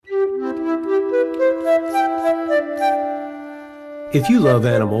If you love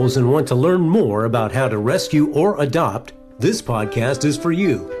animals and want to learn more about how to rescue or adopt, this podcast is for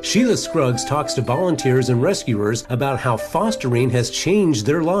you. Sheila Scruggs talks to volunteers and rescuers about how fostering has changed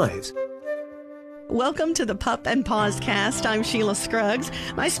their lives. Welcome to the Pup and Paws Cast. I'm Sheila Scruggs.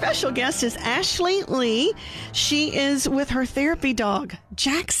 My special guest is Ashley Lee. She is with her therapy dog,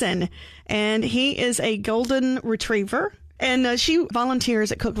 Jackson, and he is a golden retriever. And she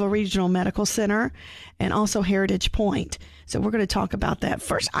volunteers at Cookeville Regional Medical Center and also Heritage Point. So we're going to talk about that.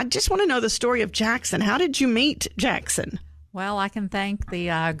 First, I just want to know the story of Jackson. How did you meet Jackson? Well, I can thank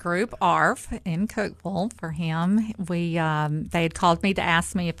the group ARF in Cookeville for him. They had called me to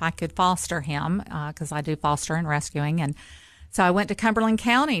ask me if I could foster him because I do foster and rescuing. And so I went to Cumberland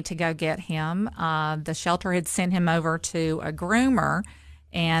County to go get him. The shelter had sent him over to a groomer,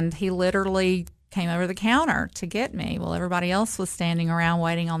 and he literally came over the counter to get me. Well, everybody else was standing around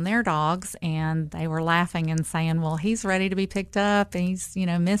waiting on their dogs, and they were laughing and saying, well, he's ready to be picked up. He's,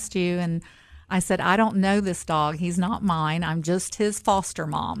 missed you. And I said, I don't know this dog. He's not mine. I'm just his foster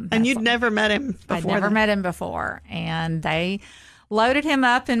mom. And you'd never met him before? I'd never met him before. And they loaded him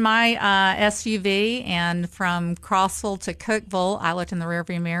up in my SUV, and from Crossville to Cookeville, I looked in the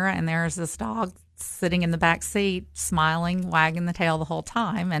rearview mirror, and there's this dog sitting in the back seat, smiling, wagging the tail the whole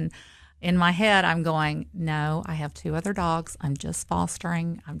time. And in my head, I'm going, no, I have two other dogs. I'm just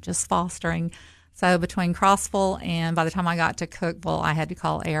fostering. So between Crossville and by the time I got to Cookeville, I had to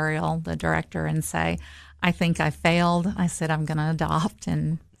call Ariel, the director, and say, I think I failed. I said, I'm going to adopt.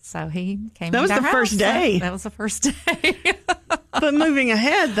 And so he came. That was the first day. That was the first day. But moving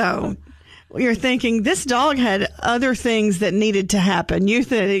ahead, though, you're thinking this dog had other things that needed to happen. You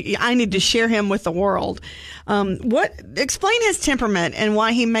said, I need to share him with the world. Explain his temperament and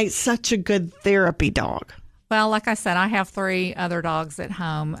why he makes such a good therapy dog. Well, like I said, I have 3 other dogs at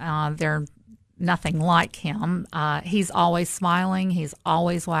home. They're nothing like him. He's always smiling. He's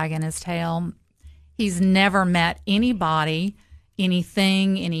always wagging his tail. He's never met anybody,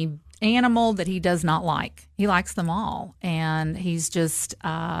 anything, any animal that he does not like. He likes them all. And he's just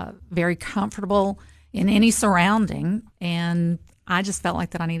very comfortable in any surrounding. And I just felt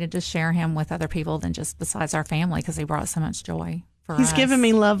like that I needed to share him with other people than just besides our family because he brought so much joy. He's giving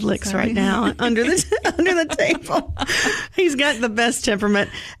me love licks right now under the table. He's got the best temperament.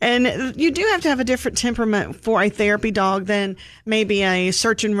 And you do have to have a different temperament for a therapy dog than maybe a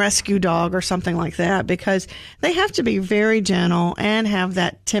search and rescue dog or something like that, because they have to be very gentle and have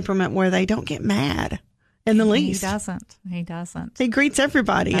that temperament where they don't get mad in the least. He doesn't. He greets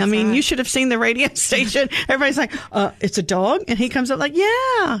everybody. That's right. You should have seen the radio station. Everybody's like, it's a dog? And he comes up like,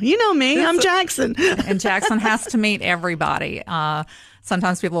 yeah, you know me. I'm Jackson. And Jackson has to meet everybody.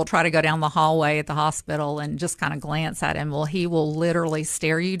 Sometimes people will try to go down the hallway at the hospital and just kind of glance at him. Well, he will literally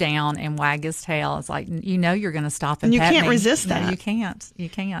stare you down and wag his tail. It's like, you're going to stop and you pet can't me. resist that. No, you can't.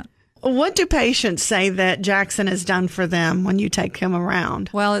 You can't. What do patients say that Jackson has done for them when you take him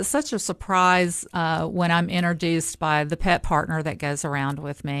around? Well, it's such a surprise when I'm introduced by the pet partner that goes around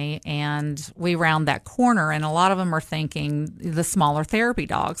with me, and we round that corner, and a lot of them are thinking the smaller therapy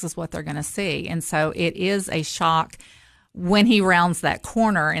dogs is what they're going to see. And so it is a shock when he rounds that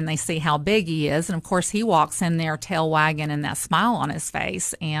corner and they see how big he is. And, of course, he walks in there tail wagging and that smile on his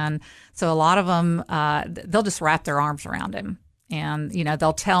face. And so a lot of them, they'll just wrap their arms around him. And,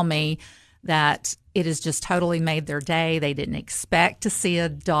 they'll tell me that it has just totally made their day. They didn't expect to see a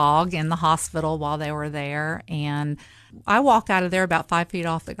dog in the hospital while they were there. And I walk out of there about 5 feet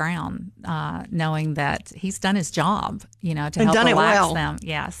off the ground, knowing that he's done his job, to help relax them.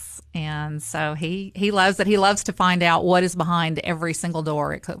 Yes. And so he loves it. He loves to find out what is behind every single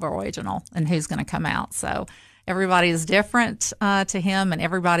door at Cookeville Regional and who's going to come out. So everybody is different to him, and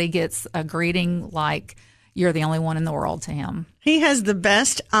everybody gets a greeting like you're the only one in the world to him. He has the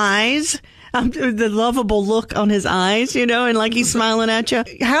best eyes, the lovable look on his eyes, and like he's smiling at you.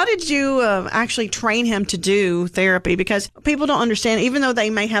 How did you actually train him to do therapy? Because people don't understand, even though they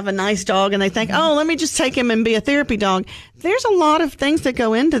may have a nice dog and they think, let me just take him and be a therapy dog. There's a lot of things that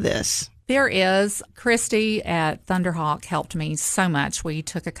go into this. There is. Christy at Thunderhawk helped me so much. We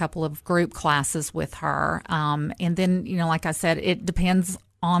took a couple of group classes with her. And then, like I said, it depends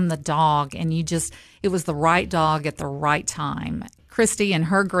on the dog, and it was the right dog at the right time. Christy and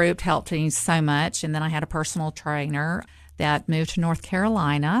her group helped me so much, and then I had a personal trainer that moved to North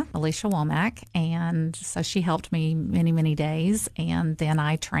Carolina, Alicia Womack, and so she helped me many, many days, and then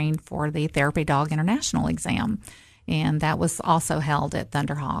I trained for the Therapy Dog International exam, and that was also held at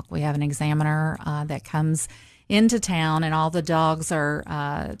Thunderhawk. We have an examiner that comes into town, and all the dogs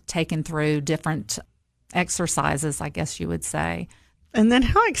are taken through different exercises, I guess you would say. And then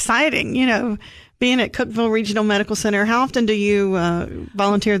how exciting, being at Cookeville Regional Medical Center, how often do you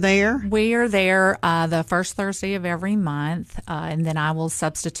volunteer there? We are there the first Thursday of every month, and then I will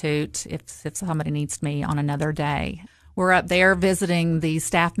substitute if somebody needs me on another day. We're up there visiting the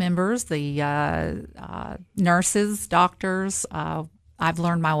staff members, the nurses, doctors. I've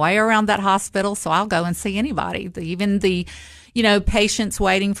learned my way around that hospital, so I'll go and see anybody, even the patients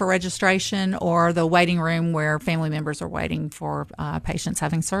waiting for registration or the waiting room where family members are waiting for patients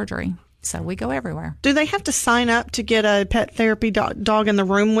having surgery. So we go everywhere. Do they have to sign up to get a pet therapy dog in the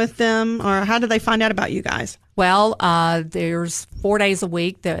room with them, or how do they find out about you guys? Well, there's 4 days a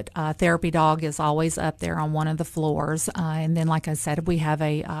week that therapy dog is always up there on one of the floors, and then, like I said, I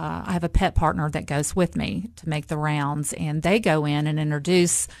have a pet partner that goes with me to make the rounds, and they go in and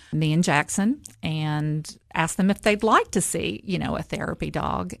introduce me and Jackson and ask them if they'd like to see, a therapy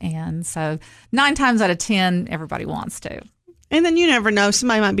dog, and so 9 times out of 10, everybody wants to. And then you never know,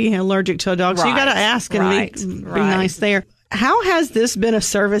 somebody might be allergic to a dog, so you got to ask and be nice there. How has this been a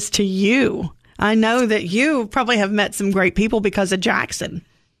service to you? I know that you probably have met some great people because of Jackson.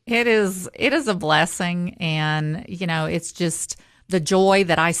 It is a blessing, and it's just the joy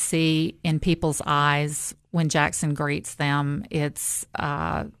that I see in people's eyes when Jackson greets them. It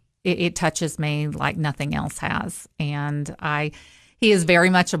touches me like nothing else has, and he is very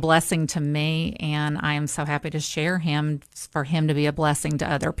much a blessing to me, and I am so happy to share him, for him to be a blessing to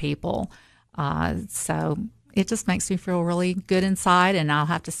other people. So it just makes me feel really good inside, and I'll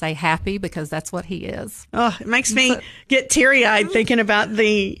have to say happy, because that's what he is. Oh, it makes me get teary-eyed thinking about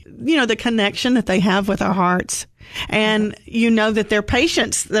the connection that they have with our hearts. And that they're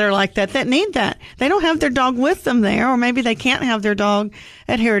patients that are like that need that. They don't have their dog with them there, or maybe they can't have their dog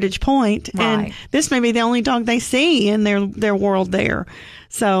at Heritage Point. Right. And this may be the only dog they see in their world there.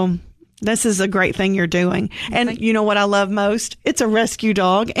 So this is a great thing you're doing. And you know what I love most? It's a rescue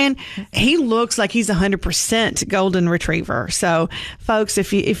dog, and he looks like he's 100% golden retriever. So folks,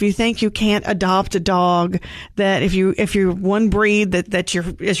 if you think you can't adopt a dog, that if you're one breed that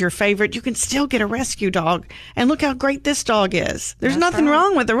is your favorite, you can still get a rescue dog. And look how great this dog is. There's nothing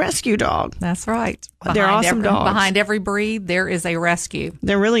wrong with a rescue dog. That's right. They're awesome dogs. Behind every breed, there is a rescue.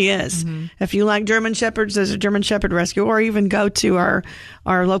 There really is. Mm-hmm. If you like German Shepherds, there's a German Shepherd rescue, or even go to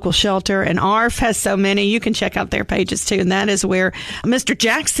our local shelter. And ARF has so many. You can check out their pages too. And that is where Mr.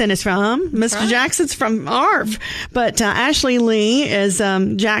 Jackson is from. Mr. Jackson's from ARF. But Ashley Lee is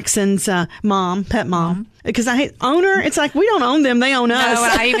Jackson's mom, pet mom. Because I hate owner. It's like we don't own them; they own us. No,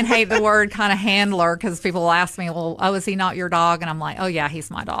 and I even hate the word kind of handler, because people will ask me, "Well, is he not your dog?" And I'm like, "Oh yeah, he's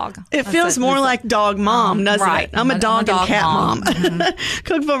my dog." It feels more like dog mom, doesn't it? I'm a dog and cat mom. Mm-hmm.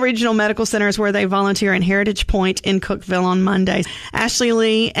 Cookeville Regional Medical Center is where they volunteer in Heritage Point in Cookeville on Mondays. Ashley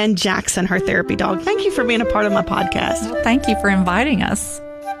Lee and Jackson, her therapy dog. Thank you for being a part of my podcast. Well, thank you for inviting us.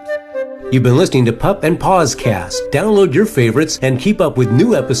 You've been listening to Pup and Paws Cast. Download your favorites and keep up with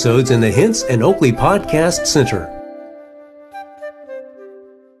new episodes in the Hints and Oakley Podcast Center.